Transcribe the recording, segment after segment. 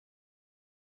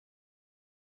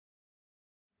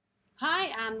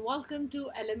Hi and welcome to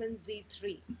Element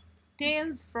Z3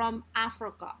 Tales from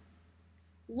Africa.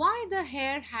 Why the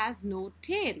hare has no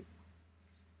tail?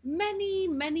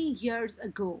 Many years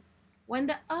ago, when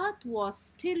the earth was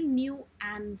still new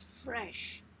and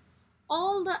fresh,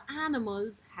 all the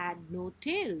animals had no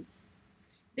tails.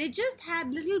 They just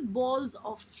had little balls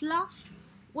of fluff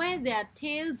where their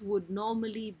tails would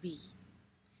normally be.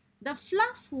 The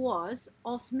fluff was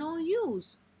of no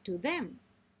use to them.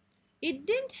 It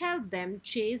didn't help them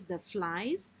chase the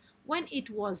flies when it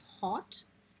was hot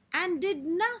and did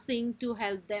nothing to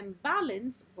help them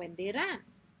balance when they ran.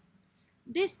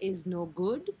 "This is no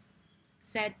good,"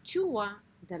 said Chewa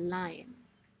the lion.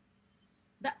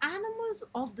 "The animals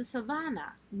of the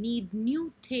savannah need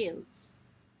new tails."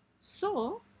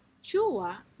 So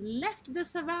Chewa left the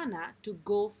savannah to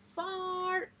go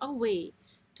far away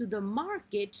to the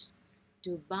market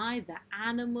to buy the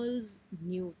animals'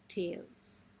 new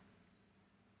tails.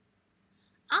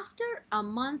 After a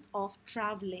month of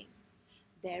traveling,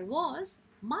 there was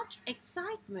much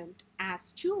excitement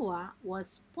as Chewa was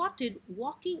spotted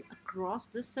walking across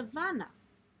the savannah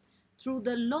through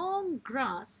the long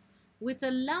grass with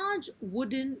a large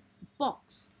wooden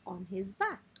box on his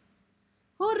back.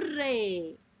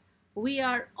 "Hooray! We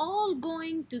are all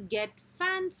going to get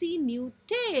fancy new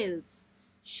tails!"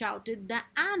 shouted the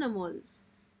animals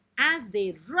as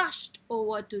they rushed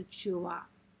over to Chewa.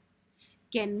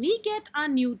 "Can we get our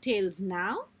new tails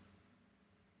now?"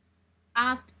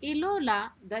 asked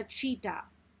Ilola the cheetah.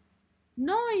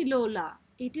 "No, Ilola,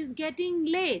 it is getting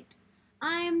late.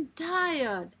 I am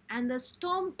tired and the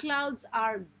storm clouds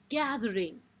are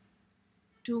gathering.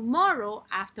 Tomorrow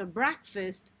after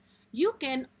breakfast, you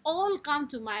can all come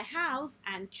to my house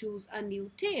and choose a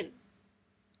new tail."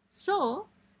 So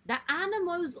the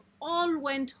animals all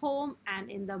went home,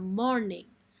 and in the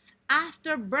morning,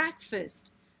 after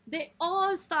breakfast, they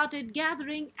all started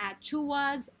gathering at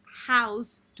Chewa's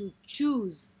house to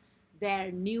choose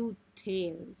their new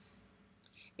tails.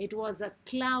 It was a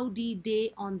cloudy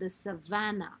day on the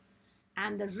savannah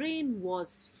and the rain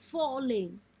was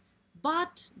falling,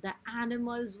 but the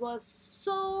animals were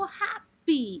so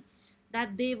happy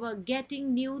that they were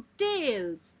getting new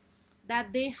tails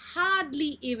that they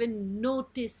hardly even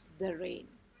noticed the rain.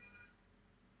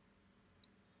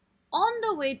 On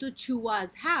the way to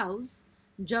Chewa's house,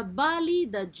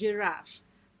 Jabali the giraffe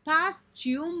passed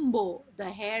Chiumbo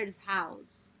the hare's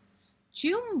house.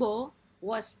 Chiumbo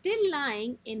was still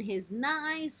lying in his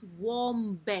nice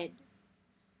warm bed.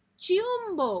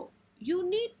 "Chiumbo, you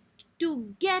need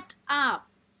to get up.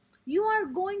 You are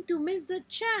going to miss the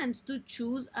chance to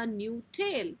choose a new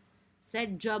tail,"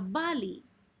 said Jabali.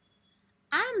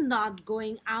 "I'm not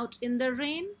going out in the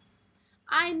rain.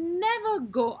 I never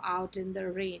go out in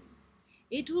the rain.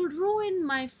 It will ruin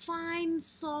my fine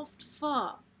soft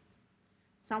fur.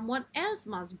 Someone else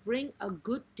must bring a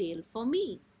good tail for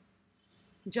me."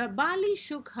 Jabali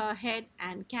shook her head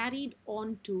and carried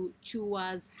on to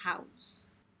Chewa's house.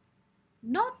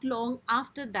 Not long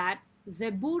after that,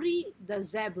 Zeburi the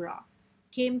zebra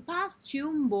came past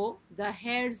Chiumbo the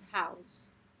hare's house.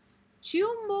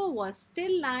 Chiumbo was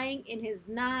still lying in his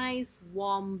nice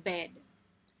warm bed.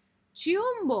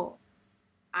 "Chiumbo,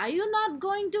 are you not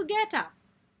going to get up?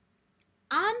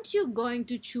 Aren't you going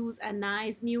to choose a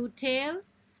nice new tail?"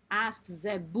 asked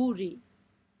Zeburi.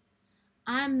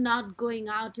 "I'm not going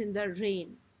out in the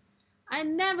rain. I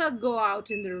never go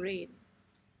out in the rain.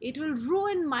 It will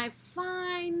ruin my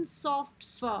fine soft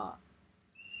fur.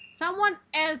 Someone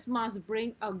else must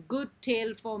bring a good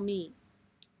tail for me,"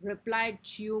 replied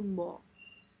Chiumbo.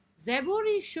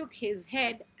 Zeburi shook his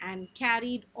head and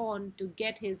carried on to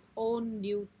get his own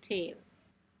new tail.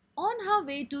 On her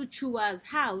way to Chewa's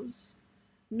house,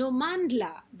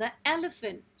 Nomandla, the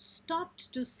elephant,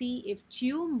 stopped to see if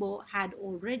Chiumbo had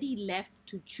already left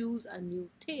to choose a new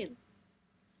tail.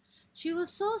 She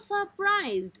was so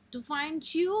surprised to find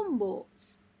Chiumbo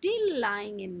still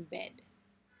lying in bed.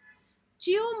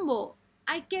 "Chiumbo,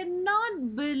 I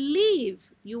cannot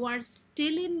believe you are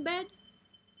still in bed.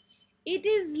 It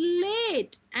is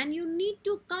late and you need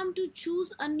to come to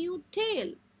choose a new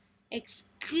tail,"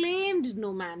 exclaimed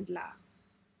Nomandla.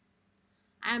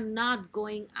 "I'm not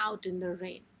going out in the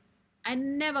rain. I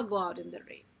never go out in the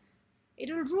rain. It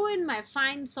will ruin my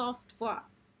fine soft fur.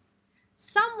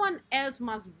 Someone else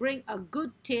must bring a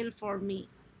good tail for me,"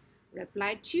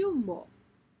 replied Chiumbo.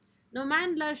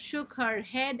 Nomandla shook her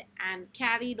head and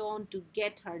carried on to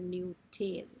get her new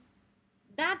tail.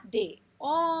 That day,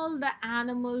 all the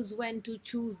animals went to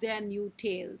choose their new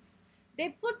tails. They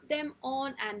put them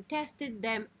on and tested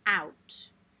them out.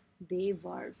 They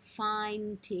were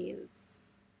fine tails.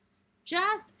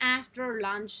 Just after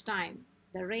lunchtime,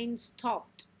 The rain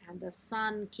stopped and the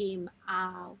sun came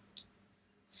out.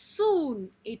 Soon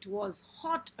it was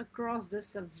hot across the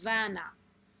savannah,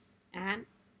 and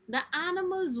the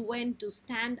animals went to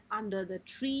stand under the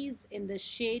trees in the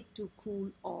shade to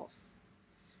cool off.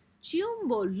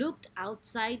 Chiumbo looked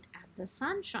outside at the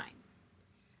sunshine.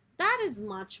 That is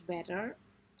much better,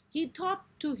 he thought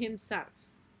to himself.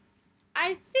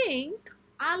 I think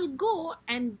I'll go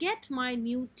and get my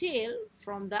new tail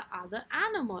from the other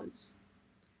animals.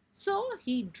 So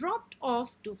he dropped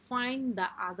off to find the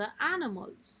other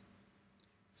animals.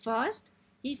 First,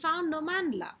 he found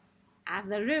Nomandla at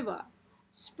the river,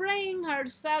 spraying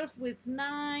herself with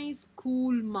nice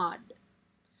cool mud.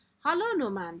 Hello,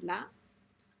 Nomandla.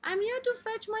 I'm here to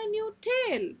fetch my new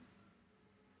tail.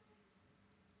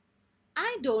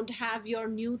 I don't have your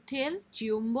new tail,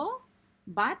 Chiumbo,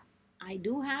 but I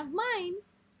do have mine.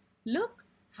 Look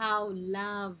how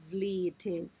lovely it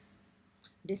is.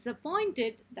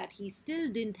 Disappointed that he still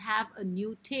didn't have a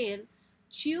new tail,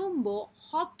 Chiumbo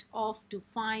hopped off to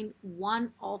find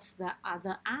one of the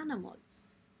other animals.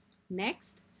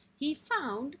 Next, he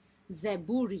found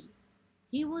Zeburi.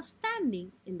 He was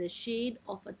standing in the shade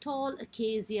of a tall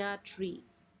acacia tree.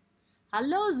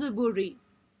 Hello, Zeburi.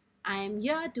 I am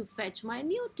here to fetch my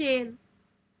new tail.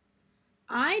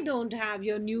 I don't have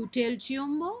your new tail,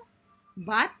 Chiumbo,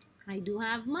 but I do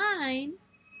have mine.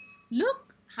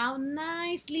 Look how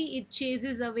nicely it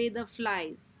chases away the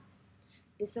flies.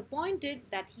 Disappointed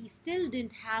that he still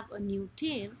didn't have a new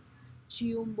tail,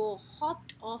 Chiumbo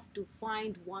hopped off to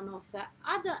find one of the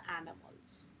other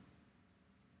animals.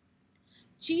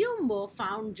 Chiumbo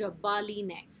found Jabali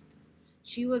next.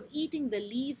 She was eating the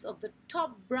leaves of the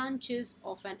top branches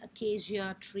of an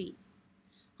acacia tree.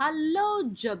 Hello,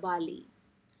 Jabali.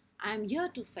 I'm here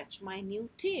to fetch my new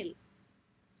tail.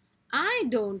 I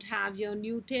don't have your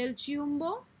new tail,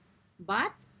 Chiumbo,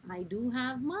 but I do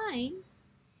have mine.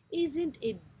 Isn't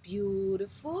it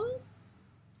beautiful?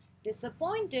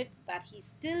 Disappointed that he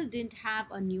still didn't have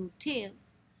a new tail,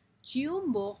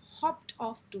 Chiumbo hopped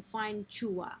off to find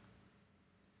Chewa.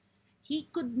 He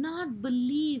could not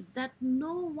believe that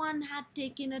no one had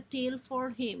taken a tail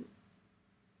for him.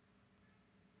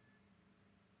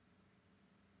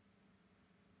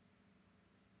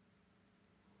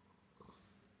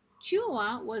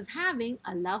 Chewa was having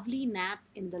a lovely nap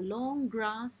in the long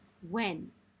grass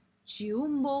when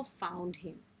Chiumbo found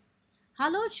him.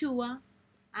 Hello, Chewa.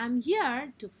 I'm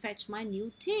here to fetch my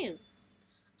new tail.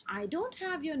 I don't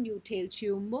have your new tail,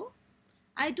 Chiumbo.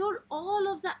 I told all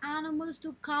of the animals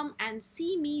to come and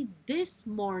see me this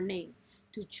morning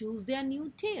to choose their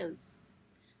new tails.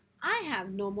 I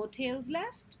have no more tails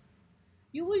left.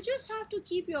 You will just have to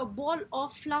keep your ball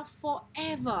of fluff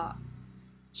forever.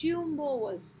 Chiumbo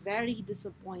was very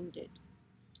disappointed.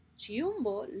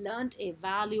 Chiumbo learned a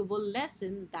valuable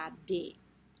lesson that day.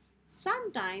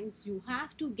 Sometimes you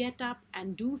have to get up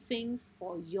and do things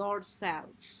for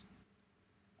yourself.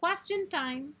 Question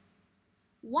time.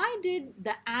 Why did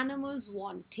the animals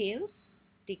want tails?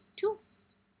 Tick 2.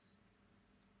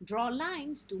 Draw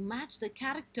lines to match the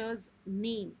character's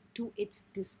name to its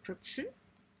description.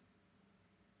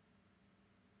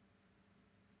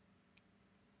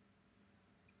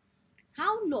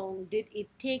 How long did it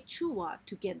take Chewa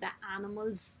to get the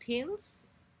animals' tails?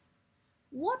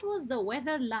 What was the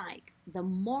weather like the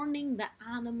morning the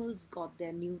animals got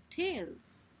their new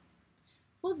tails?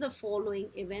 Put the following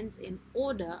events in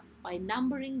order by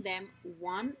numbering them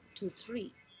 1 to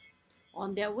 3.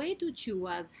 On their way to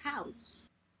Chewa's house.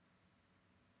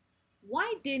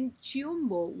 Why didn't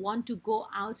Chiumbo want to go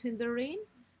out in the rain?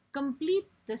 Complete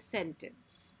the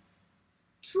sentence.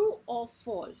 True or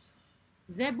false?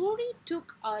 Zeburi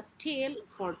took a tail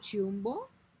for Chiumbo.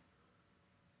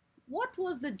 What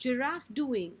was the giraffe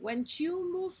doing when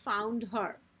Chiumbo found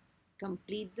her?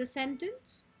 Complete the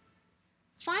sentence.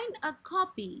 Find a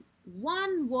copy,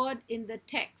 one word in the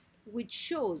text which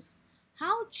shows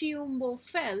how Chiumbo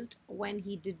felt when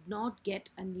he did not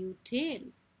get a new tail.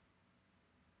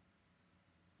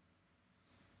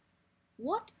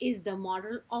 What is the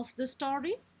moral of the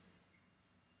story?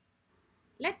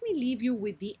 Let me leave you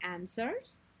with the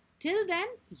answers. Till then,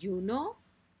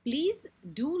 please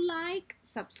do like,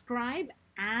 subscribe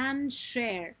and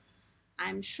share.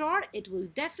 I'm sure it will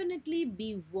definitely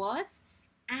be worth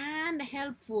and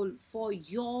helpful for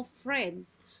your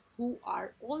friends who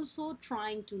are also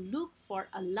trying to look for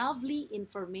a lovely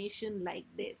information like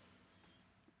this.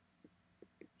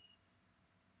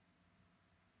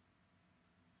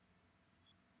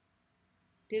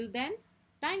 Till then,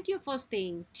 thank you for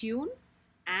staying tuned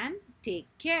and take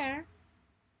care.